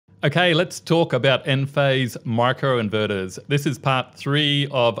Okay, let's talk about Enphase micro-inverters. This is part 3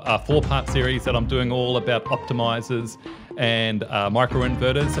 of a 4-part series that I'm doing all about optimizers and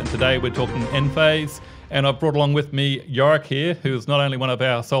micro-inverters. And today we're talking Enphase. And I've brought along with me Yorick here, who's not only one of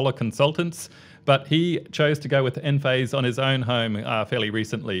our solar consultants, but he chose to go with Enphase on his own home fairly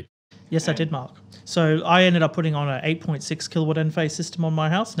recently. Yes, I did, Mark. So I ended up putting on an 8.6 kilowatt Enphase system on my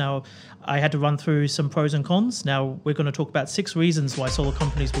house. Now, I had to run through some pros and cons. Now, we're going to talk about 6 reasons why solar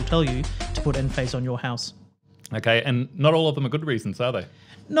companies will tell you to put Enphase on your house. Okay, and not all of them are good reasons, are they?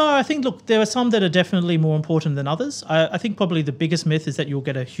 No, I think, look, there are some that are definitely more important than others. I think probably the biggest myth is that you'll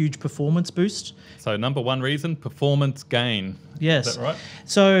get a huge performance boost. So number 1 reason, performance gain. Yes. Is that right?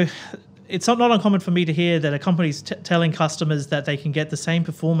 So it's not uncommon for me to hear that a company's telling customers that they can get the same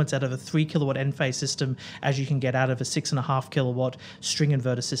performance out of a 3 kilowatt Enphase system as you can get out of a 6.5 kilowatt string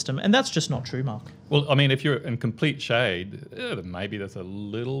inverter system. And that's just not true, Mark. Well, I mean, if you're in complete shade, maybe there's a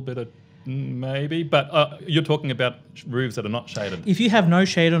little bit of maybe, but you're talking about roofs that are not shaded. If you have no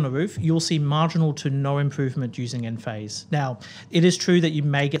shade on a roof, you'll see marginal to no improvement using Enphase. Now, it is true that you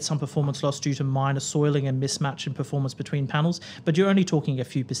may get some performance loss due to minor soiling and mismatch in performance between panels, but you're only talking a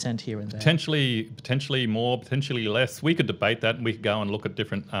few percent here and there. Potentially more, potentially less. We could debate that, and we could go and look at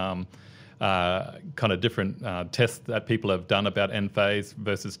different tests that people have done about Enphase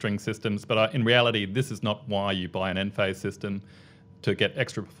versus string systems. But in reality, this is not why you buy an Enphase system, to get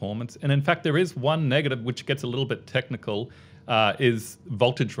extra performance. And in fact, there is one negative, which gets a little bit technical, is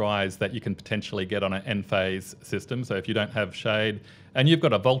voltage rise that you can potentially get on an Enphase system. So if you don't have shade and you've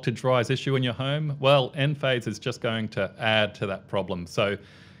got a voltage rise issue in your home, well, Enphase is just going to add to that problem. So,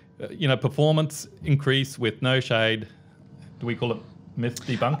 performance increase with no shade. Do we call it myth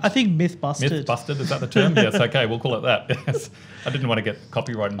debunked? I think myth busted. Myth busted, is that the term? Yes, okay, we'll call it that. Yes. I didn't want to get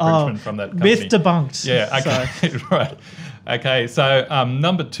copyright infringement from that company. Myth debunked. Yeah, okay, right. Okay, so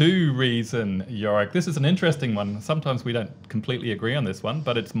number 2 reason, Yorick, this is an interesting one. Sometimes we don't completely agree on this one,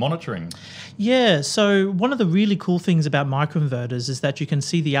 but it's monitoring. Yeah, so one of the really cool things about microinverters is that you can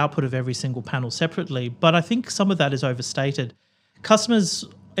see the output of every single panel separately, but I think some of that is overstated. Customers,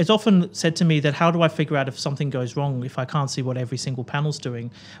 it's often said to me that how do I figure out if something goes wrong if I can't see what every single panel's doing?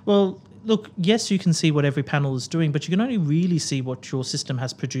 Well, look, yes, you can see what every panel is doing, but you can only really see what your system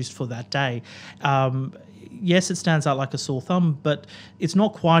has produced for that day. Yes, it stands out like a sore thumb, but it's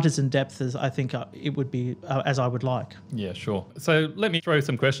not quite as in-depth as I think it would be, as I would like. Yeah, sure. So let me throw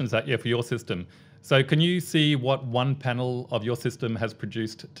some questions at you for your system. So can you see what one panel of your system has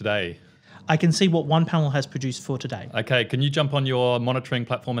produced today? I can see what one panel has produced for today. Okay, can you jump on your monitoring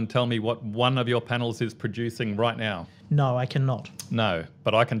platform and tell me what one of your panels is producing right now? No, I cannot. No,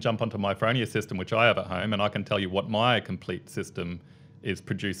 but I can jump onto my Fronia system, which I have at home, and I can tell you what my complete system is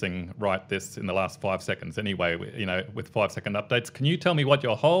producing right this in the last 5 seconds anyway, with 5-second updates. Can you tell me what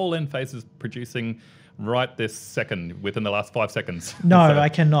your whole Enphase is producing right this second within the last 5 seconds? No, I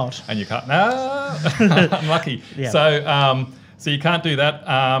cannot. And you can't? No, unlucky. Yeah. So you can't do that.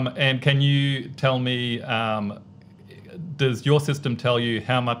 And can you tell me, does your system tell you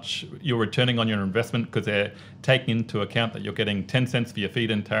how much you're returning on your investment, because they're taking into account that you're getting 10 cents for your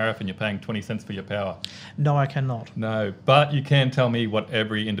feed-in tariff and you're paying 20 cents for your power? No, I cannot. No, but you can tell me what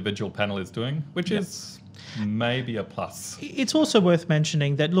every individual panel is doing, which is maybe a plus. It's also worth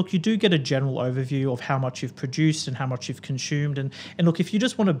mentioning that, look, you do get a general overview of how much you've produced and how much you've consumed. And look, if you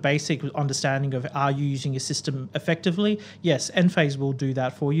just want a basic understanding of are you using your system effectively, yes, Enphase will do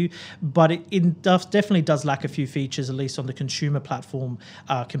that for you. But it definitely does lack a few features, at least on the consumer platform,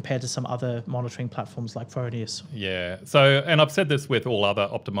 compared to some other monitoring platforms like Fronius. Yeah. So, and I've said this with all other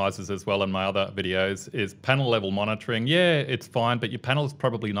optimizers as well in my other videos, is panel level monitoring. Yeah, it's fine, but your panel's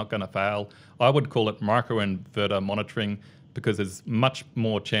probably not going to fail. I would call it micro-inverter monitoring, because there's much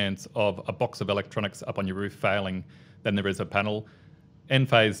more chance of a box of electronics up on your roof failing than there is a panel.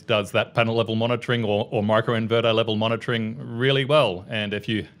 Enphase does that panel level monitoring or micro-inverter level monitoring really well. And if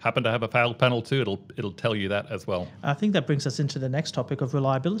you happen to have a failed panel too, it'll tell you that as well. I think that brings us into the next topic of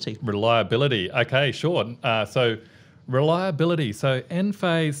reliability. Reliability. Okay, sure. So reliability. So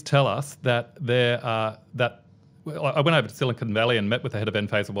Enphase tell us that I went over to Silicon Valley and met with the head of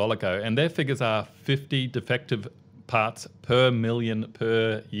Enphase a while ago, and their figures are 50 defective parts per million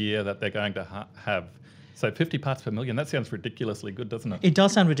per year that they're going to have. So 50 parts per million, that sounds ridiculously good, doesn't it? It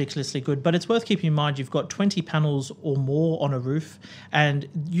does sound ridiculously good, but it's worth keeping in mind you've got 20 panels or more on a roof, and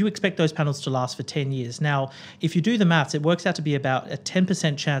you expect those panels to last for 10 years. Now, if you do the maths, it works out to be about a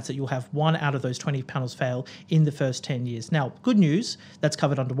 10% chance that you'll have one out of those 20 panels fail in the first 10 years. Now, good news, that's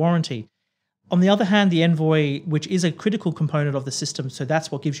covered under warranty. On the other hand, the Envoy, which is a critical component of the system, so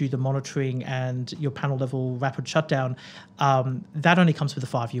that's what gives you the monitoring and your panel level rapid shutdown, that only comes with a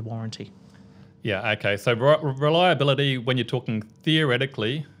 5-year warranty. Yeah, okay. So reliability, when you're talking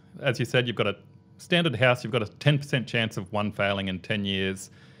theoretically, as you said, you've got a standard house, you've got a 10% chance of one failing in 10 years,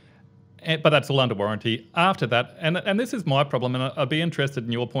 but that's all under warranty. After that, and this is my problem, and I'd be interested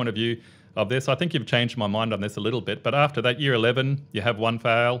in your point of view of this. I think you've changed my mind on this a little bit, but after that, year 11, you have one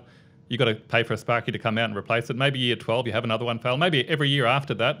fail, you've got to pay for a Sparky to come out and replace it. Maybe year 12, you have another one fail. Maybe every year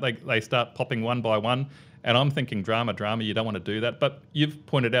after that, they start popping one by one. And I'm thinking drama, you don't want to do that. But you've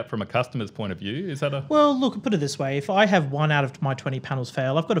pointed out from a customer's point of view, is that a... Well, look, put it this way. If I have 1 out of my 20 panels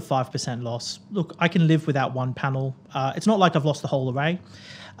fail, I've got a 5% loss. Look, I can live without one panel. It's not like I've lost the whole array.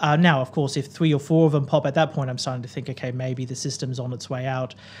 Now, of course, if 3 or 4 of them pop, at that point, I'm starting to think, okay, maybe the system's on its way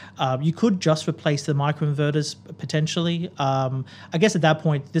out. You could just replace the micro-inverters potentially. I guess at that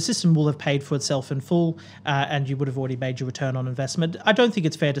point, the system will have paid for itself in full, and you would have already made your return on investment. I don't think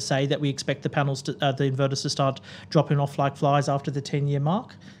it's fair to say that we expect the panels, the inverters to start dropping off like flies after the 10-year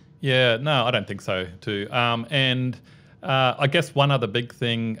mark. Yeah, no, I don't think so too. I guess one other big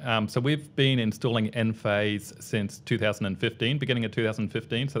thing, so we've been installing Enphase since 2015, beginning of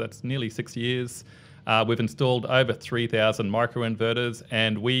 2015, so that's nearly 6 years. We've installed over 3,000 micro-inverters,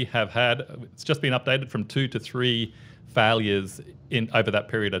 and we have had, it's just been updated from 2 to 3 failures over that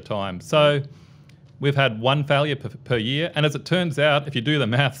period of time. So we've had 1 failure per year, and as it turns out, if you do the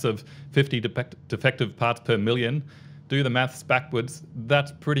maths of 50 defective parts per million, do the maths backwards,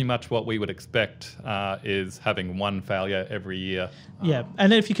 that's pretty much what we would expect, is having 1 failure every year. Yeah,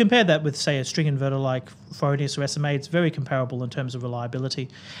 and if you compare that with, say, a string inverter like Fronius or SMA, it's very comparable in terms of reliability.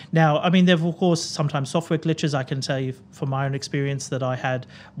 Now, I mean, there are, of course, sometimes software glitches. I can tell you from my own experience that I had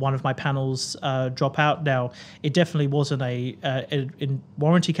one of my panels drop out. Now, it definitely wasn't a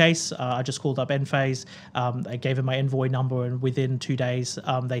warranty case. I just called up Enphase. I gave them my Envoy number, and within 2 days,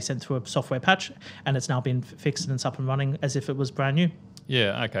 they sent through a software patch, and it's now been fixed and it's up and running as if it was brand new.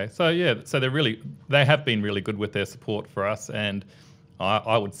 Yeah, okay. So, yeah, so they have been really good with their support for us, and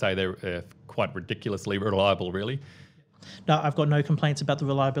I would say they're quite ridiculously reliable, really. No, I've got no complaints about the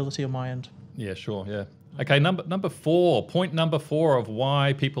reliability on my end. Yeah, sure, yeah. Okay, point number 4 of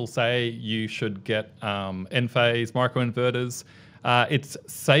why people say you should get Enphase micro-inverters. It's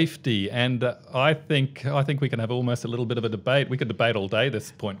safety, and I think we can have almost a little bit of a debate. We could debate all day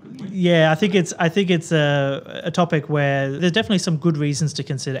this point. Yeah, I think it's a topic where there's definitely some good reasons to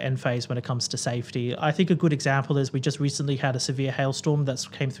consider Enphase when it comes to safety. I think a good example is we just recently had a severe hailstorm that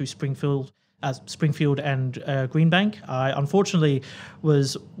came through Springfield and Greenbank. I unfortunately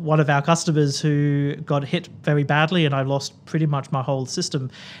was one of our customers who got hit very badly, and I lost pretty much my whole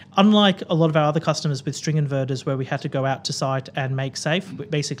system. Unlike a lot of our other customers with string inverters where we had to go out to site and make safe,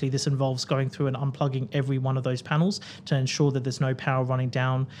 basically this involves going through and unplugging every one of those panels to ensure that there's no power running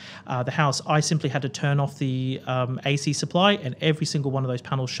down the house. I simply had to turn off the AC supply, and every single one of those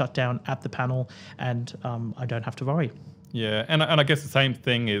panels shut down at the panel, and I don't have to worry. Yeah, and I guess the same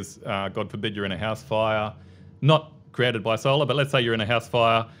thing is, God forbid you're in a house fire, not created by solar, but let's say you're in a house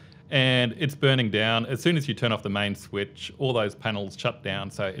fire and it's burning down. As soon as you turn off the main switch, all those panels shut down,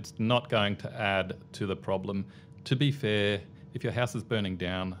 so it's not going to add to the problem. To be fair, if your house is burning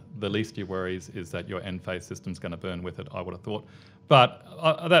down, the least of your worries is that your Enphase system's going to burn with it, I would have thought. But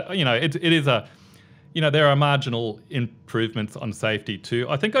it is a... there are marginal improvements on safety too.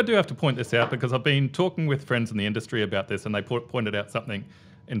 I think I do have to point this out because I've been talking with friends in the industry about this, and they pointed out something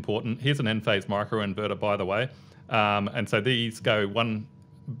important. Here's an Enphase micro-inverter, by the way. And so these go one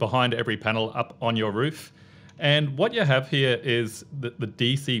behind every panel up on your roof. And what you have here is the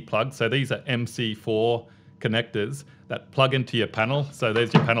DC plug. So these are MC4 connectors that plug into your panel. So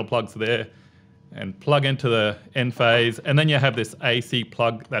there's your panel plugs there, and plug into the Enphase. And then you have this AC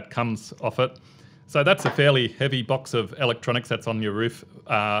plug that comes off it. So that's a fairly heavy box of electronics that's on your roof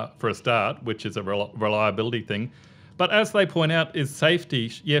for a start, which is a reliability thing. But as they point out, is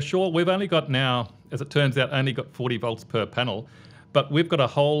safety. Yeah, sure, we've only got now, as it turns out, only got 40 volts per panel, but we've got a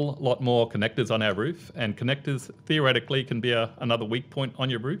whole lot more connectors on our roof, and connectors theoretically can be another weak point on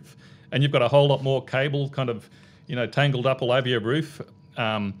your roof. And you've got a whole lot more cable kind of, tangled up all over your roof.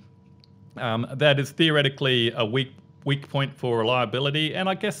 That is theoretically a weak point for reliability, and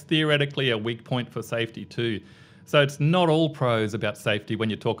I guess theoretically a weak point for safety too. So it's not all pros about safety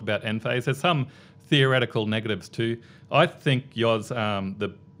when you talk about Enphase. There's some theoretical negatives too. I think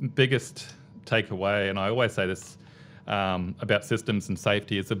the biggest takeaway, and I always say this about systems and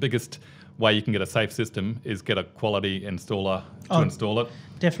safety, is the biggest way you can get a safe system is get a quality installer to install it.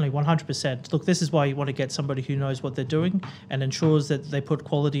 Definitely, 100%. Look, this is why you want to get somebody who knows what they're doing and ensures that they put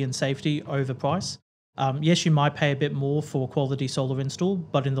quality and safety over price. Yes, you might pay a bit more for a quality solar install,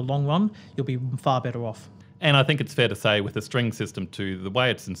 but in the long run, you'll be far better off. And I think it's fair to say with the string system too, the way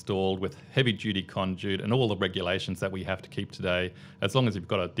it's installed with heavy-duty conduit and all the regulations that we have to keep today, as long as you've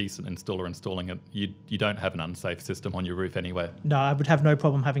got a decent installer installing it, you don't have an unsafe system on your roof anyway. No, I would have no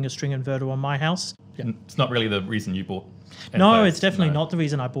problem having a string inverter on my house. Yeah. It's not really the reason you bought Enphase. No, it's definitely not the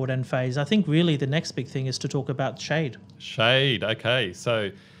reason I bought Enphase. I think really the next big thing is to talk about shade. Shade, okay. So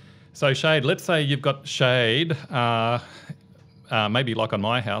shade, let's say you've got shade, maybe like on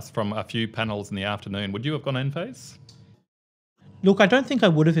my house, from a few panels in the afternoon. Would you have gone Enphase? Look, I don't think I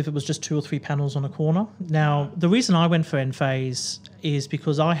would have if it was just 2 or 3 panels on a corner. Now, the reason I went for Enphase is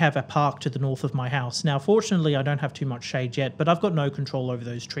because I have a park to the north of my house. Now, fortunately, I don't have too much shade yet, but I've got no control over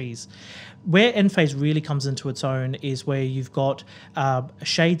those trees. Where Enphase really comes into its own is where you've got a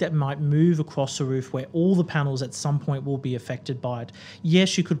shade that might move across the roof where all the panels at some point will be affected by it.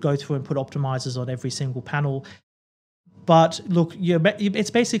 Yes, you could go through and put optimizers on every single panel, but look,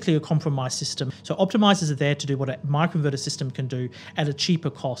 it's basically a compromise system. So optimizers are there to do what a microinverter system can do at a cheaper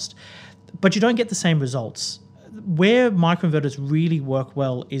cost, but you don't get the same results. Where microinverters really work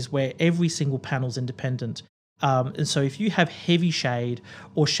well is where every single panel is independent. And so if you have heavy shade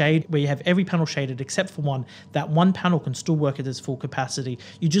or shade where you have every panel shaded except for one, that one panel can still work at its full capacity.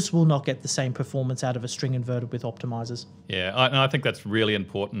 You just will not get the same performance out of a string inverter with optimizers. Yeah, I think that's really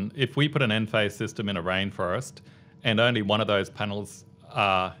important. If we put an Enphase system in a rainforest, and only one of those panels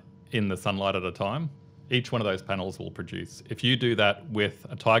are in the sunlight at a time, each one of those panels will produce. If you do that with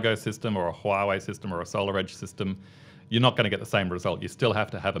a Tigo system or a Huawei system or a SolarEdge system, you're not going to get the same result. You still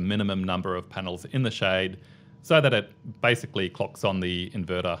have to have a minimum number of panels in the shade so that it basically clocks on the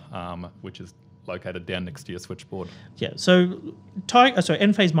inverter, which is located down next to your switchboard. Yeah, so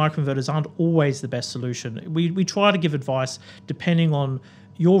Enphase microinverters aren't always the best solution. We try to give advice depending on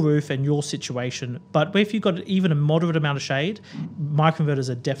your roof and your situation, but if you've got even a moderate amount of shade, microinverters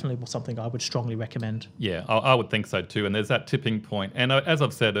are definitely something I would strongly recommend. Yeah, I would think so too. And there's that tipping point. And as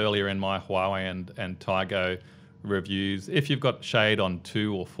I've said earlier in my Huawei and Tigo reviews, if you've got shade on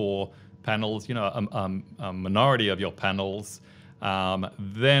 2 or 4 panels, a minority of your panels,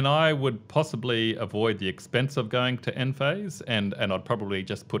 then I would possibly avoid the expense of going to Enphase, and I'd probably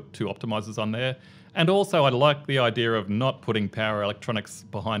just put 2 optimizers on there. And also, I like the idea of not putting power electronics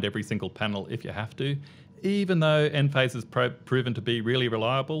behind every single panel if you have to. Even though Enphase has proven to be really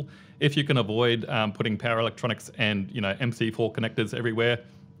reliable, if you can avoid putting power electronics and MC4 connectors everywhere,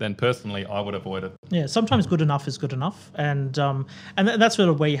 then personally I would avoid it. Yeah, sometimes good enough is good enough, and that's sort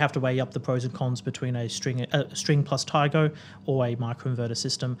of where you have to weigh up the pros and cons between a string plus Tigo or a microinverter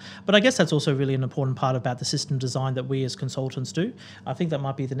system. But I guess that's also really an important part about the system design that we as consultants do. I think that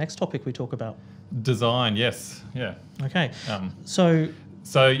might be the next topic we talk about. Design, yes, yeah. Okay,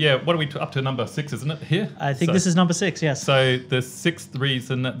 So yeah, what are we up to? Number 6, isn't it here? I think this is number 6. Yes. So the 6th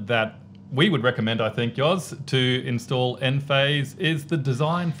reason that we would recommend, I think, Yoz, to install Enphase is the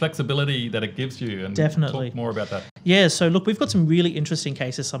design flexibility that it gives you. And definitely. Talk more about that. Yeah, so look, we've got some really interesting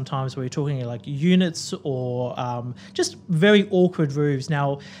cases sometimes where you're talking like units or just very awkward roofs.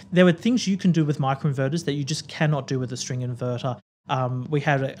 Now, there are things you can do with microinverters that you just cannot do with a string inverter.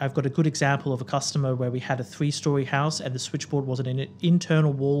 I've got a good example of a customer where we had a 3-story house and the switchboard was an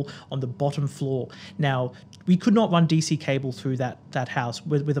internal wall on the bottom floor. Now, we could not run DC cable through that house.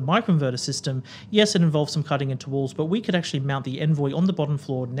 With a microinverter system, yes, it involves some cutting into walls, but we could actually mount the Envoy on the bottom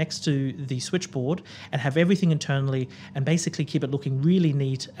floor next to the switchboard and have everything internally and basically keep it looking really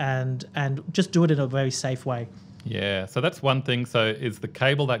neat and just do it in a very safe way. Yeah, so that's one thing. So is the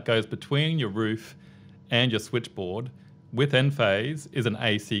cable that goes between your roof and your switchboard with Enphase is an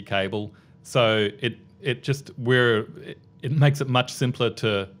AC cable, so it makes it much simpler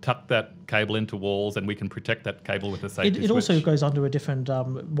to tuck that cable into walls, and we can protect that cable with a safety switch. It also goes under a different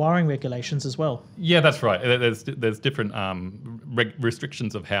wiring regulations as well. Yeah, that's right. There's different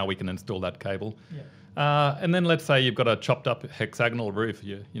restrictions of how we can install that cable. Yeah. And then let's say you've got a chopped up hexagonal roof.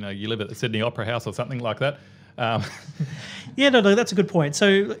 You live at the Sydney Opera House or something like that. Yeah, no, that's a good point.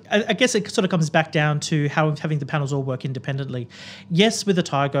 So I guess it sort of comes back down to how having the panels all work independently. Yes, with a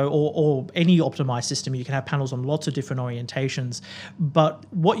Tigo or any optimized system, you can have panels on lots of different orientations. But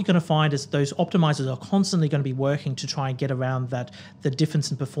what you're going to find is those optimizers are constantly going to be working to try and get around the difference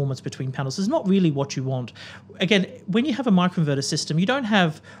in performance between panels. It's not really what you want. Again, when you have a microinverter system, you don't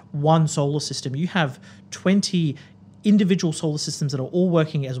have one solar system. You have 20 individual solar systems that are all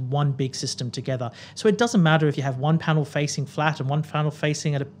working as one big system together. So it doesn't matter if you have one panel facing flat and one panel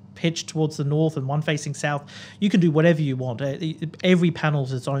facing at a pitched towards the north and one facing south. You can do whatever you want. Every panel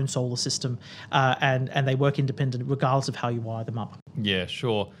is its own solar system, and they work independent regardless of how you wire them up. Yeah,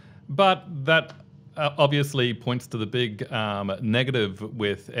 sure. But that obviously points to the big negative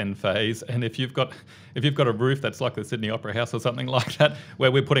with Enphase. And if you've got a roof that's like the Sydney Opera House or something like that,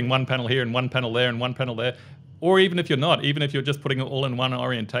 where we're putting one panel here and one panel there and one panel there, or even if you're not, even if you're just putting it all in one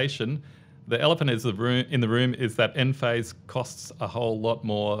orientation, the elephant in the room is that Enphase costs a whole lot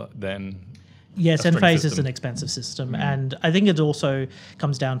more than. Yes, Enphase is an expensive system, and I think it also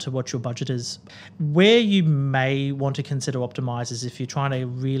comes down to what your budget is. Where you may want to consider Optimisers if you're trying to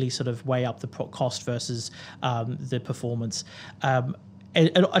really sort of weigh up the cost versus the performance.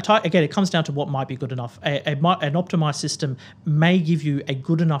 Again, it comes down to what might be good enough. An optimized system may give you a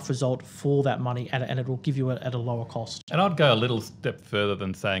good enough result for that money, and it will give you it at a lower cost. And I'd go a little step further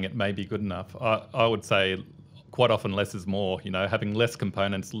than saying it may be good enough. I would say quite often less is more. You know, having less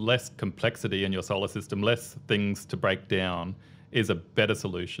components, less complexity in your solar system, less things to break down is a better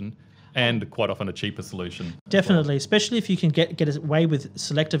solution, and quite often a cheaper solution. Definitely, especially if you can get away with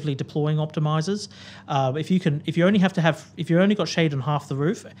selectively deploying optimizers. If you only got shade on half the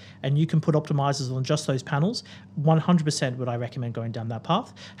roof, and you can put optimizers on just those panels, 100% would I recommend going down that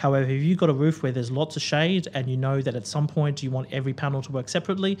path. However, if you've got a roof where there's lots of shade and you know that at some point you want every panel to work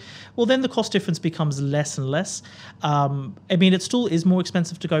separately, well, then the cost difference becomes less and less. I mean, it still is more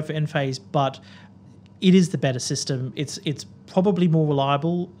expensive to go for Enphase, but it is the better system. It's probably more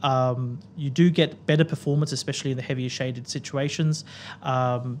reliable. You do get better performance, especially in the heavier shaded situations.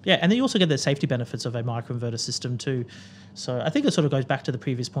 And then you also get the safety benefits of a microinverter system too. So I think it sort of goes back to the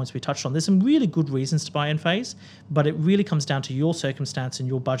previous points we touched on. There's some really good reasons to buy Enphase, but it really comes down to your circumstance and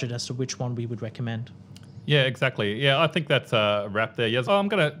your budget as to which one we would recommend. Yeah, exactly. Yeah, I think that's a wrap there. Yes, I'm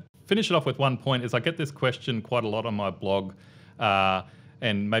going to finish it off with one point. Is I get this question quite a lot on my blog,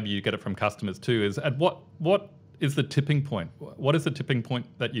 and maybe you get it from customers too, is at what is the tipping point? What is the tipping point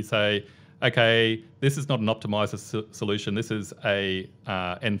that you say, okay, this is not an optimizer solution, this is a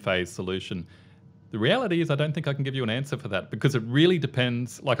Enphase solution? The reality is I don't think I can give you an answer for that, because it really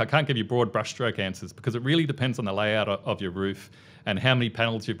depends. Like, I can't give you broad brushstroke answers, because it really depends on the layout of your roof and how many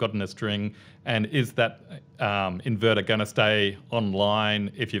panels you've got in a string, and is that inverter going to stay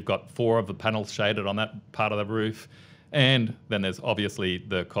online if you've got 4 of the panels shaded on that part of the roof? And then there's obviously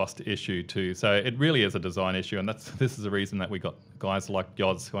the cost issue too. So it really is a design issue, and this is the reason that we got guys like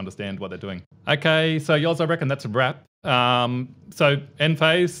Yoz who understand what they're doing. Okay, so Yoz, I reckon that's a wrap. So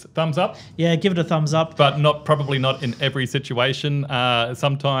Enphase, thumbs up? Yeah, give it a thumbs up. But probably not in every situation.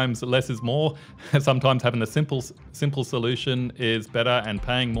 Sometimes less is more. Sometimes having a simple solution is better, and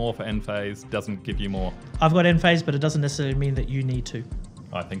paying more for Enphase doesn't give you more. I've got Enphase, but it doesn't necessarily mean that you need to.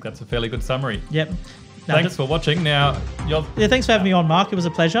 I think that's a fairly good summary. Yep. Now, thanks for watching. Now, thanks for having me on, Mark. It was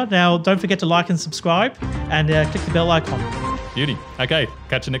a pleasure. Now, don't forget to like and subscribe, and click the bell icon. Beauty. Okay,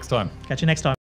 catch you next time. Catch you next time.